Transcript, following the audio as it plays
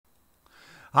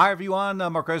Hi, everyone.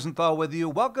 I'm Mark Rosenthal with you.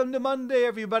 Welcome to Monday,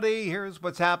 everybody. Here's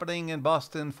what's happening in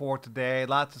Boston for today.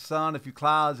 Lots of sun, a few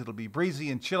clouds. It'll be breezy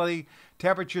and chilly.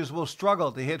 Temperatures will struggle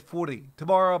to hit 40.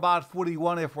 Tomorrow, about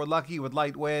 41 if we're lucky with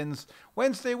light winds.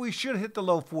 Wednesday, we should hit the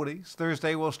low 40s.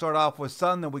 Thursday, we'll start off with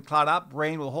sun, then we cloud up.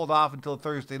 Rain will hold off until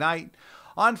Thursday night.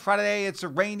 On Friday, it's a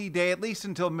rainy day, at least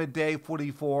until midday,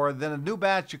 44. Then a new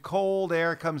batch of cold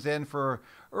air comes in for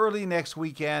early next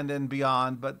weekend and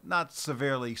beyond, but not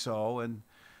severely so. And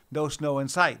no snow in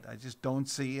sight. I just don't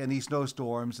see any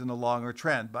snowstorms in the longer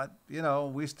trend. But,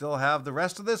 we still have the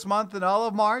rest of this month and all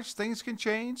of March. Things can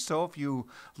change. So if you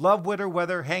love winter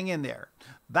weather, hang in there.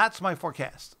 That's my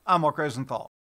forecast. I'm Mark Rosenthal.